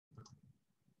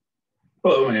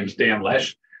Hello, my name is Dan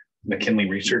Lesh, McKinley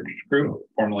Research Group,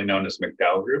 formerly known as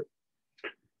McDowell Group.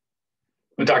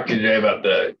 I'm going to talk to you today about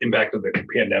the impact of the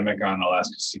pandemic on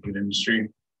Alaska's seafood industry.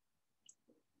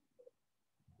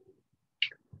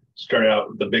 Start out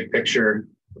with the big picture.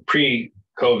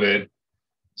 Pre-COVID,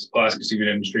 Alaska's seafood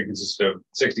industry consisted of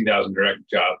 60,000 direct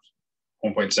jobs,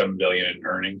 1.7 billion in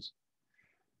earnings.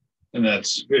 And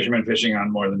that's fishermen fishing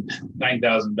on more than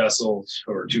 9,000 vessels,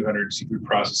 over 200 seafood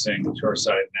processing,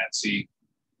 shoreside and at sea.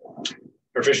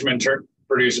 Our fishermen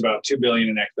produce about 2 billion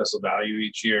in ex-vessel value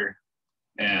each year,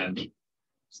 and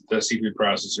the seafood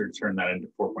processors turn that into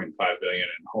 4.5 billion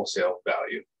in wholesale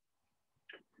value.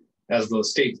 As the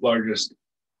state's largest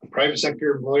private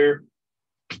sector employer,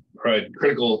 provide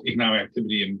critical economic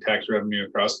activity and tax revenue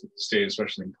across the state,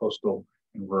 especially in coastal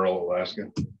and rural Alaska.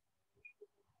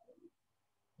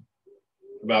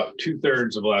 About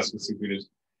 2/3 of Alaska seafood is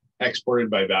exported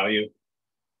by value,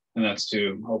 and that's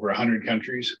to over 100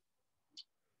 countries,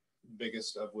 the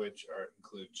biggest of which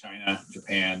include China,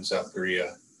 Japan, South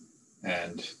Korea,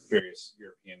 and various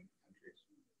European countries.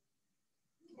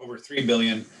 Over 3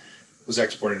 billion was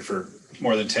exported for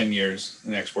more than 10 years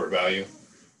in export value.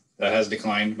 That has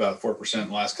declined about 4% in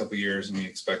the last couple of years, and we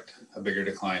expect a bigger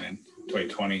decline in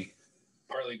 2020,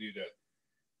 partly due to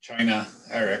China.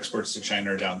 Our exports to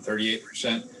China are down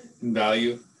 38% in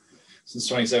value since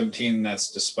 2017.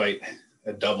 That's despite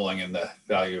a doubling in the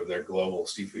value of their global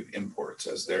seafood imports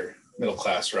as their middle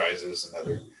class rises and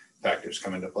other factors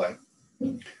come into play.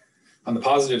 On the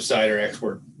positive side, our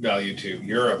export value to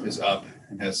Europe is up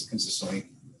and has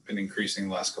consistently been increasing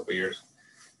the last couple of years.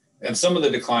 And some of the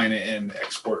decline in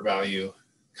export value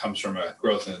comes from a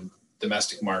growth in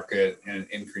domestic market and an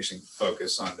increasing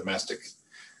focus on domestic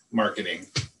marketing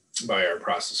by our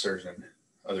processors and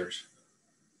others.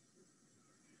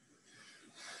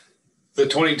 The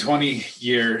 2020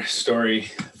 year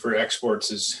story for exports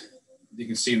is, you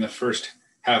can see in the first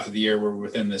half of the year, we're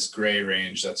within this gray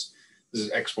range. This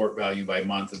is export value by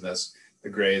month, and the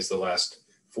gray is the last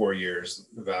 4 years,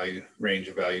 the range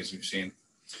of values we've seen.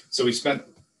 So we spent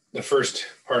the first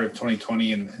part of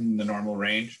 2020 in the normal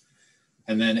range.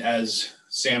 And then as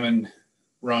salmon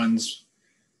runs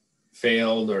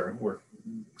failed or were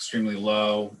extremely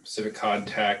low, Pacific cod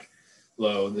tack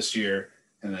low this year,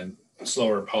 and then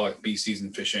slower pollock bee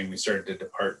season fishing, we started to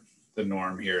depart the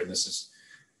norm here. And this is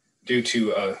due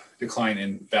to a decline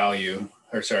in volume,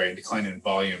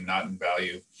 not in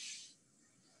value.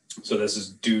 So this is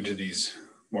due to these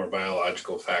more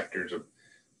biological factors of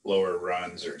lower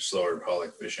runs or slower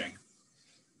pollock fishing.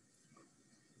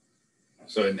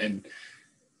 So in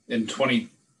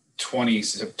 2020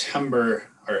 September,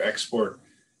 our export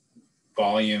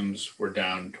volumes were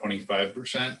down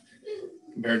 25%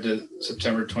 compared to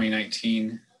September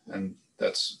 2019, and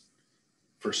that's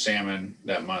for salmon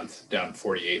that month, down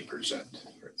 48%,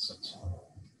 for instance.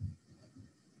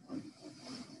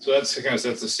 So that's kind of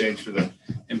sets the stage for the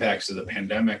impacts of the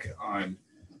pandemic on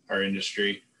our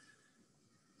industry.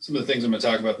 Some of the things I'm going to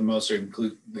talk about the most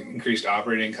include the increased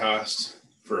operating costs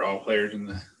for all players in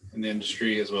the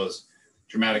industry, as well as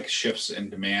dramatic shifts in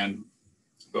demand,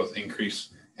 both increase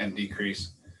and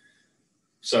decrease.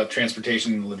 So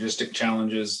transportation and logistic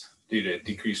challenges due to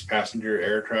decreased passenger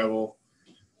air travel,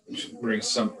 which brings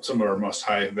some of our most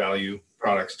high value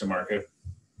products to market.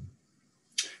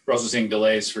 We're also seeing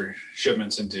delays for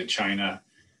shipments into China,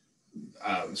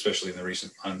 especially in the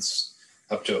recent months,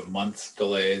 up to a month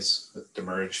delays with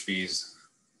demurrage fees.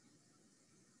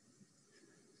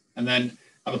 And then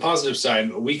on the positive side,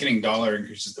 a weakening dollar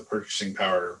increases the purchasing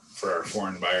power for our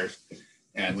foreign buyers.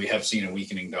 And we have seen a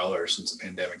weakening dollar since the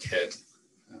pandemic hit.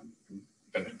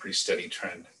 Been a pretty steady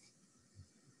trend.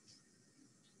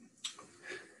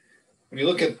 When you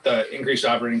look at the increased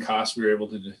operating costs, we were able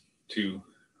to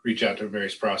reach out to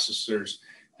various processors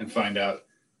and find about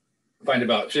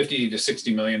 50 to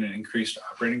 60 million in increased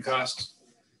operating costs.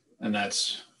 And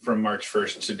that's from March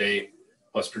 1st to date,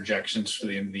 plus projections for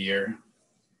the end of the year.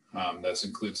 That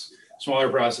includes smaller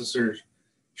processors,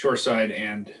 shoreside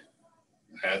and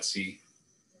at sea.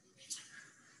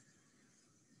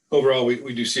 Overall,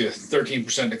 we do see a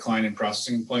 13% decline in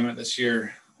processing employment this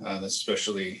year. That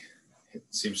especially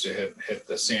seems to hit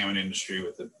the salmon industry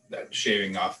with that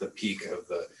shaving off the peak of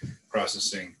the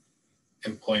processing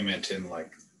employment in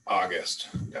like August,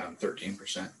 down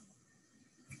 13%.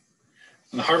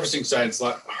 On the harvesting side, it's a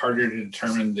lot harder to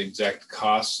determine the exact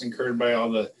costs incurred by all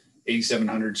the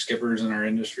 8,700 skippers in our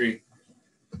industry.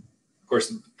 Of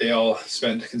course, they all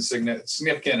spend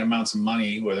significant amounts of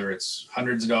money, whether it's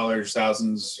hundreds of dollars,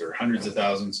 thousands, or hundreds of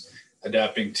thousands,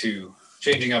 adapting to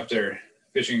changing up their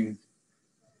fishing,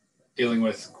 dealing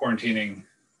with quarantining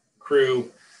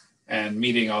crew, and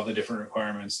meeting all the different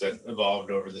requirements that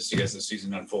evolved over this as the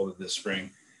season unfolded this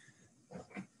spring.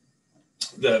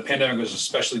 The pandemic was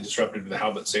especially disruptive to the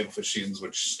halibut sablefish seasons,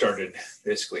 which started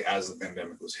basically as the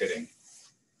pandemic was hitting.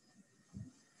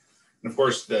 And of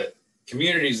course, the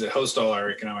communities that host all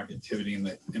our economic activity in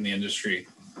the industry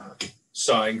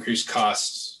saw increased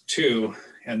costs too,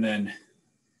 and then at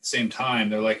the same time,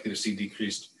 they're likely to see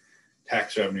decreased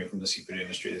tax revenue from the seafood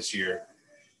industry this year,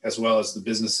 as well as the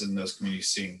businesses in those communities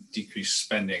seeing decreased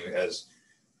spending as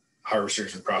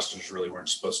harvesters and processors really weren't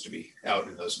supposed to be out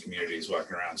in those communities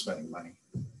walking around spending money.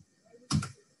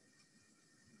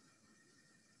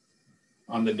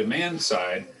 On the demand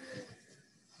side,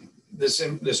 this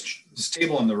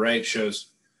table on the right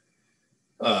shows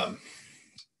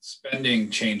spending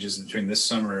changes between this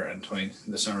summer and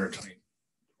the summer of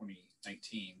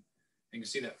 2019. You can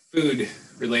see that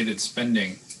food-related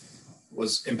spending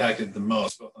was impacted the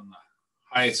most, both on the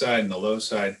high side and the low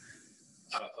side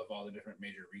of all the different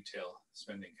major retail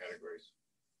spending categories.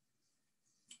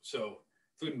 So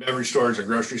food and beverage stores or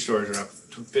grocery stores are up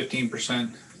to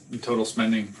 15% in total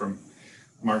spending from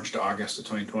March to August of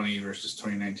 2020 versus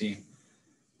 2019.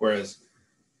 Whereas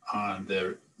on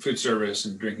the food service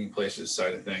and drinking places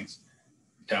side of things,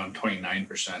 down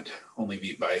 29%, only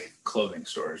beat by clothing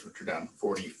stores, which are down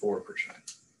 44%.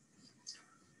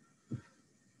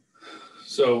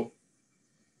 So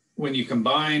when you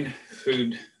combine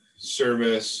food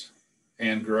service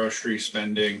and grocery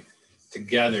spending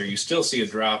together, you still see a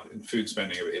drop in food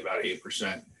spending of about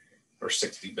 8% or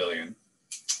 60 billion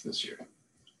this year.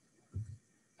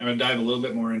 I'm going to dive a little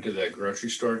bit more into the grocery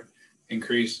store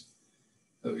increase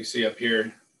that we see up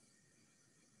here.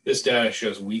 This data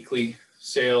shows weekly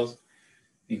sales.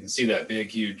 You can see that big,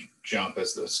 huge jump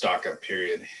as the stock up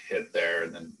period hit there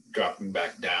and then dropping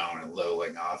back down and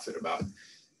leveling off at about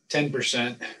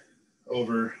 10%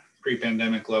 over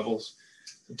pre-pandemic levels,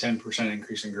 a 10%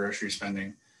 increase in grocery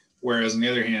spending. Whereas on the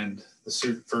other hand, the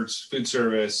food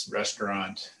service,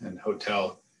 restaurant, and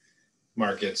hotel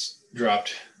markets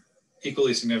dropped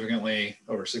equally significantly,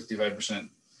 over 65%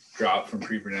 drop from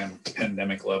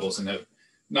pre-pandemic levels, and have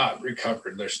not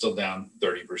recovered. They're still down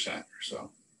 30% or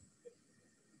so.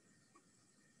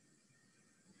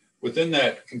 Within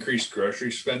that increased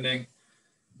grocery spending,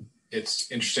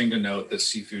 it's interesting to note that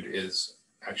seafood is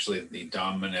actually the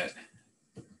dominant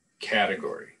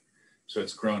category. So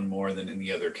it's grown more than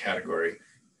any other category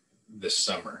this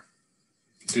summer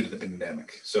due to the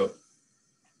pandemic. So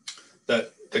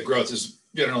that the growth is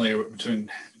generally between,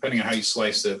 depending on how you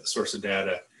slice the source of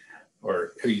data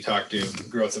or who you talk to,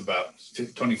 growth about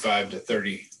 25 to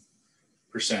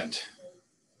 30%.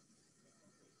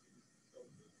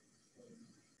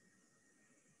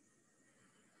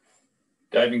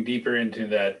 Diving deeper into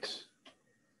that,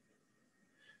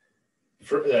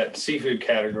 for that seafood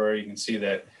category, you can see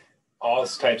that all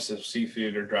types of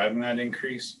seafood are driving that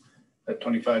increase, that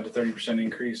 25 to 30%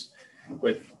 increase,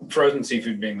 with frozen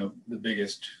seafood being the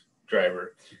biggest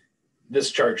driver.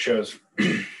 This chart shows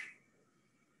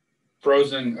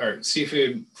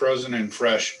seafood frozen and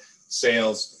fresh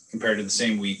sales compared to the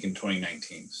same week in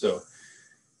 2019. So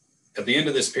at the end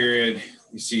of this period,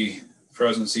 you see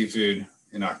frozen seafood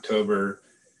in October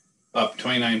up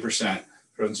 29%,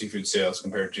 frozen seafood sales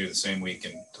compared to the same week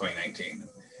in 2019.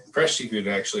 Fresh seafood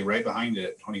actually right behind it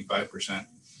at 25%.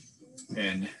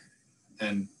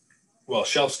 And while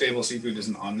shelf-stable seafood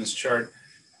isn't on this chart,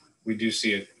 we do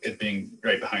see it being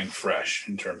right behind fresh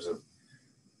in terms of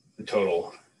the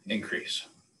total increase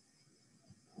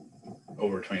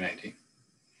over 2019.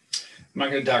 I'm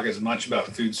not going to talk as much about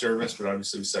food service, but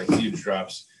obviously we saw huge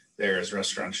drops there as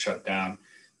restaurants shut down.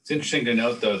 It's interesting to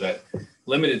note, though, that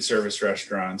limited service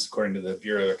restaurants, according to the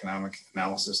Bureau of Economic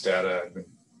Analysis data, I've been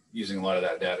using a lot of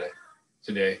that data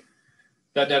today.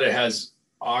 That data has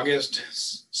August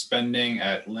spending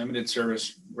at limited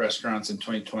service restaurants in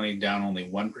 2020 down only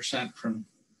 1% from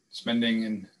spending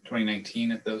in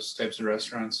 2019 at those types of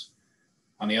restaurants.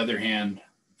 On the other hand,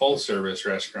 full service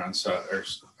restaurants are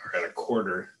at a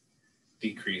quarter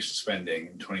decreased spending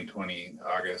in 2020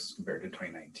 August compared to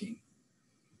 2019.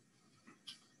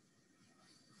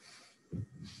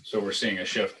 So we're seeing a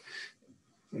shift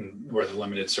where the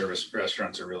limited service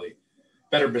restaurants are really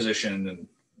better positioned, and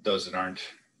those that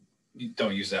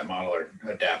don't use that model are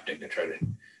adapting to try to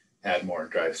add more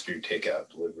drive-through takeout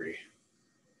delivery.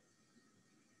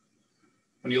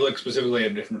 When you look specifically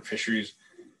at different fisheries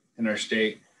in our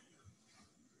state,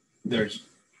 you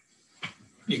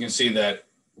can see that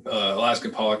Alaska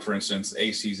pollock, for instance,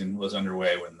 A season was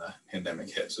underway when the pandemic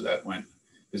hit, so that went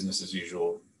business as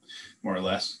usual, more or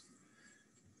less.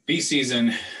 B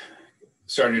season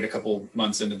started a couple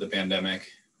months into the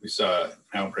pandemic We saw an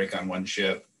outbreak on one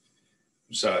ship.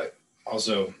 We saw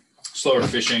also slower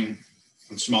fishing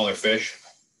and smaller fish,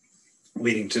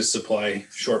 leading to supply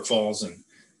shortfalls and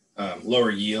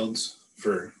lower yields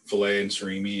for fillet and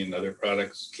surimi and other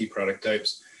products, key product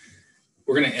types.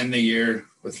 We're going to end the year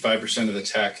with 5% of the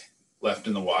tack left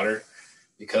in the water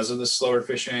because of the slower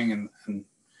fishing, and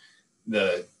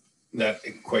that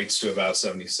equates to about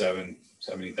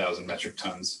 70,000 metric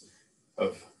tons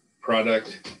of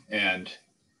product and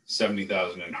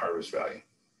 70,000 in harvest value.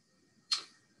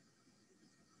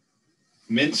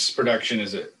 Mince production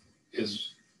is an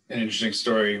interesting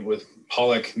story, with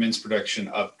pollock mince production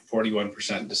up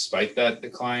 41% despite that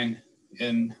decline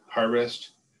in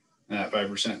harvest and that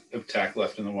 5% of tack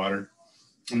left in the water.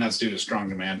 And that's due to strong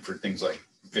demand for things like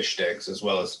fish sticks, as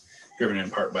well as driven in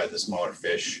part by the smaller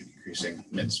fish, increasing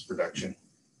mince production.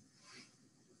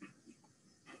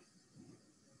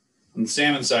 On the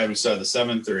salmon side, we saw the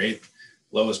 7th or 8th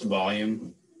lowest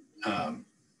volume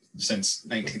since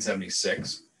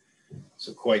 1976.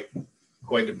 So quite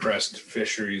depressed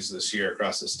fisheries this year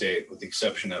across the state, with the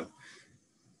exception of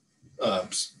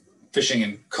fishing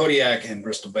in Kodiak and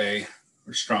Bristol Bay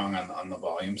were strong on the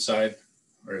volume side,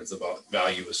 whereas the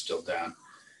value was still down.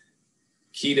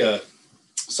 Kita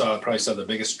probably saw the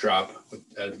biggest drop,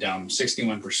 down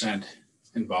 61%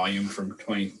 in volume from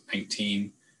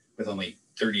 2019, with only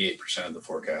 38% of the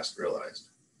forecast realized.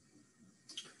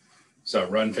 So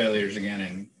run failures again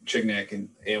in Chignik and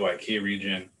AYK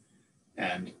region,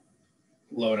 and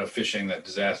low enough fishing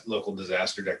that local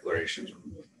disaster declarations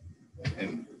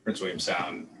in Prince William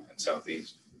Sound and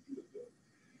Southeast.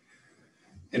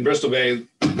 In Bristol Bay,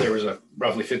 there was a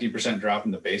roughly 50% drop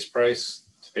in the base price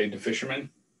paid to fishermen,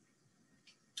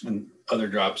 and other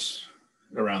drops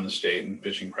around the state in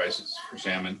fishing prices for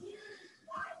salmon.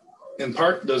 In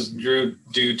part, those drew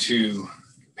due to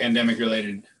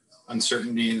pandemic-related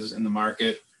uncertainties in the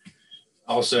market.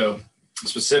 Also,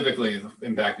 specifically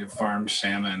impacted farmed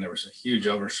salmon. There was a huge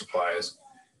oversupply, as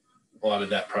a lot of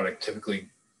that product typically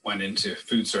went into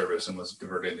food service and was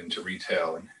diverted into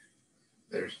retail. And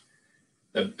there's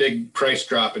a big price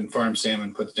drop in farmed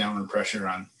salmon puts downward pressure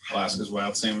on Alaska's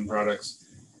wild salmon products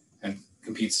and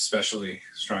competes especially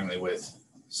strongly with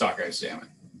sockeye salmon.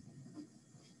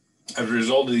 As a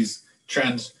result of these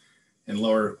trends in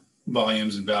lower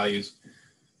volumes and values,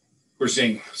 we're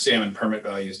seeing salmon permit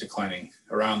values declining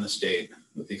around the state,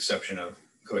 with the exception of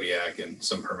Kodiak and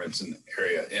some permits in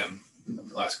Area M in the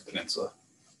Alaska Peninsula.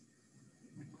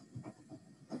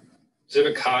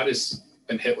 Pacific cod has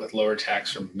been hit with lower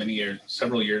tax for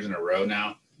several years in a row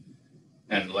now,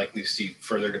 and likely to see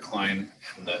further decline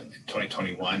in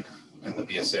 2021 in the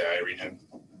BSAI region.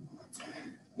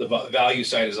 The value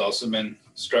side has also been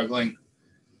struggling,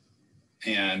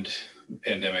 and the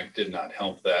pandemic did not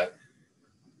help that.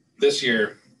 This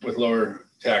year, with lower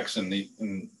tax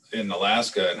in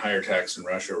Alaska and higher tax in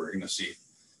Russia, we're going to see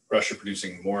Russia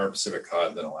producing more Pacific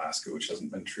cod than Alaska, which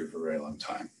hasn't been true for a very long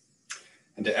time.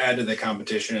 And to add to the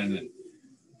competition and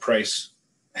price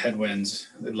headwinds,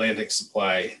 Atlantic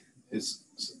supply is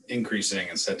increasing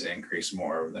and set to increase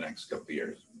more over the next couple of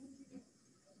years.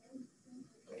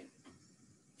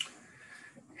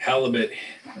 Halibut,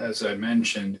 as I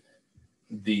mentioned,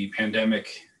 the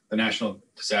pandemic, the National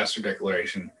Disaster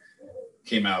Declaration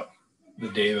came out the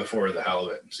day before the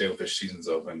halibut sailfish seasons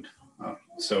opened.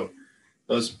 So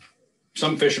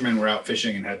some fishermen were out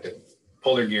fishing and had to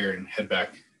pull their gear and head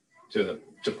back to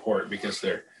port because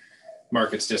their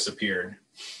markets disappeared.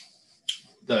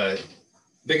 The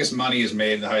biggest money is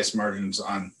made, the highest margins,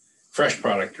 on fresh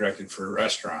product directed for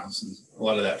restaurants, and a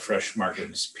lot of that fresh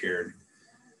market disappeared.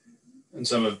 And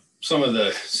some of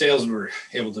the sales were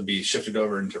able to be shifted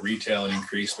over into retail and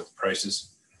increased, but the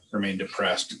prices remained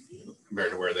depressed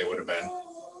compared to where they would have been.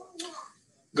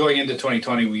 Going into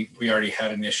 2020, we already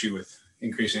had an issue with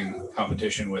increasing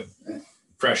competition with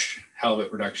fresh halibut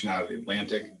production out of the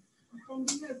Atlantic,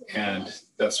 and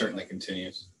that certainly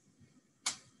continues.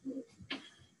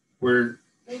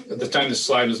 At the time this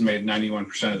slide was made,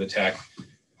 91% of the tack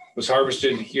was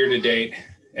harvested year to date,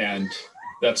 and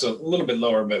that's a little bit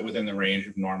lower, but within the range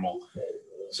of normal.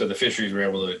 So the fisheries were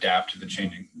able to adapt to the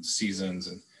changing seasons,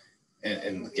 and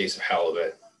in the case of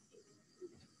halibut.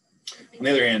 On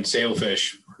the other hand,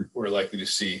 sailfish, we're likely to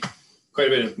see quite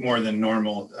a bit more than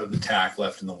normal of the tack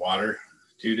left in the water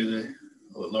due to the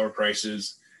lower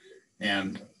prices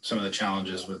and some of the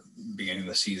challenges with beginning of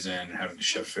the season, having to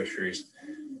shift fisheries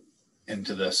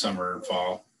into the summer and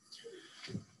fall.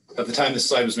 At the time this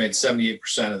slide was made,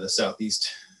 78% of the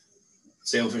Southeast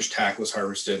sailfish tack was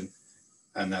harvested,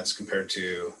 and that's compared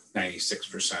to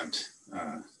 96%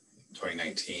 in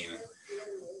 2019.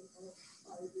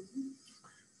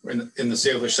 in the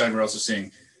sailfish side, we're also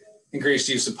seeing increased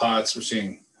use of pots. We're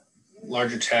seeing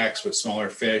larger tanks with smaller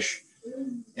fish.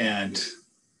 And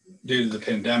due to the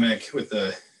pandemic,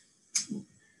 we're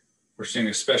seeing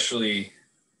especially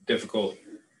difficult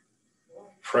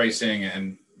pricing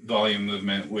and volume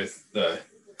movement with the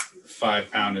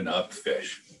 5 pound and up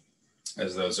fish,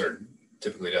 as those are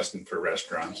typically destined for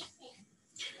restaurants.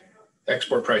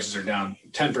 Export prices are down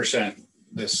 10%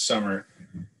 this summer,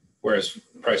 whereas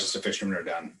prices to fishermen are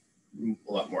down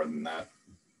a lot more than that.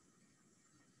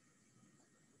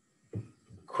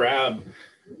 Crab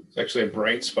is actually a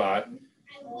bright spot.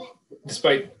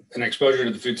 Despite an exposure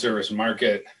to the food service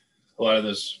market, a lot of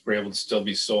those were able to still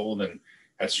be sold and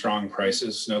at strong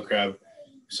prices. Snow crab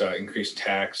saw increased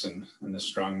tax and the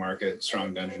strong market,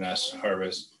 strong Dungeness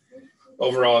harvest.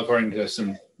 Overall, according to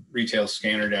some retail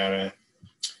scanner data,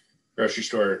 grocery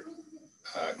store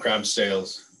crab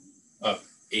sales up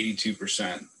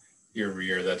 82% year over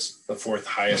year. That's the 4th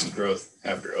highest growth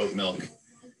after oat milk,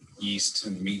 yeast,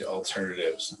 and meat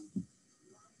alternatives.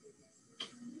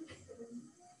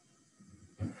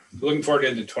 Looking forward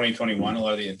into 2021, a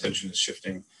lot of the attention is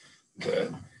shifting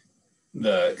to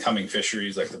the coming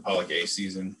fisheries, like the pollock A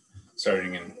season,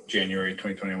 starting in January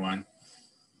 2021.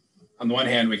 On the one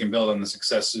hand, we can build on the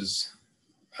successes,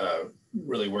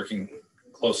 really working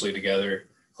closely together,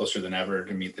 closer than ever,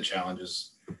 to meet the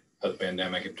challenges of the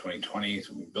pandemic in 2020.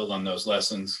 So we build on those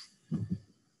lessons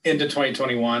into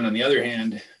 2021. On the other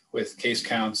hand, with case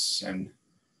counts and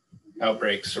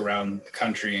outbreaks around the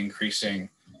country increasing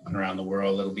and around the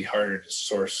world, it'll be harder to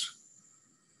source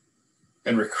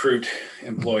and recruit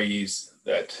employees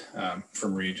that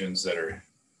from regions that are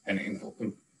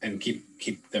and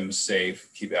keep them safe,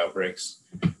 keep outbreaks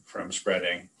from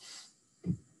spreading.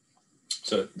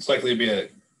 So it's likely to be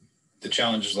the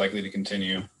challenge is likely to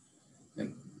continue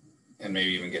and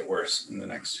maybe even get worse in the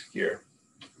next year.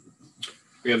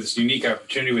 We have this unique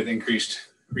opportunity with increased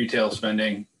retail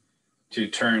spending to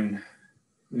turn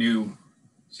new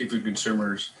seafood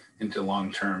consumers into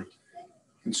long-term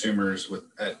consumers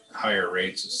at higher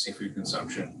rates of seafood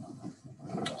consumption.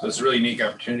 So it's a really unique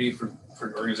opportunity for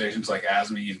organizations like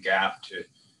ASMI and GAP to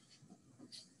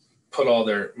put all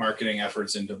their marketing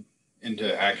efforts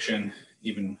into action,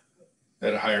 even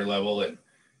at a higher level,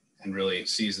 and really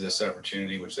seize this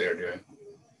opportunity, which they are doing.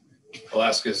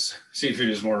 Alaska's seafood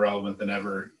is more relevant than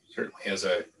ever. Certainly has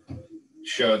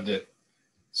showed that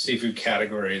seafood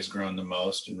category has grown the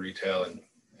most in retail,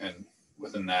 and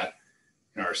within that,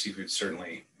 our seafood is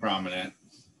certainly prominent.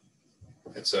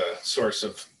 It's a source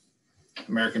of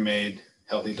American-made,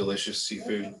 healthy, delicious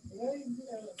seafood.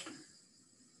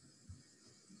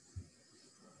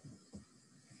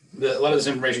 A lot of this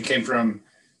information came from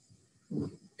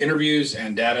interviews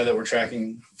and data that we're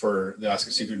tracking for the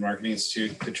Alaska Seafood Marketing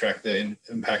Institute to track the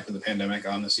impact of the pandemic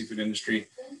on the seafood industry.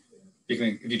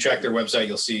 If you track their website,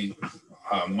 you'll see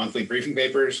monthly briefing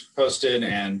papers posted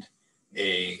and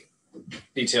a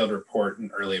detailed report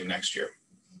in early of next year.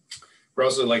 We're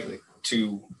also likely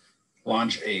to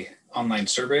launch an online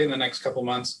survey in the next couple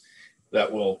months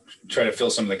that will try to fill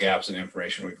some of the gaps in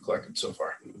information we've collected so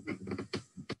far.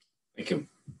 Thank you.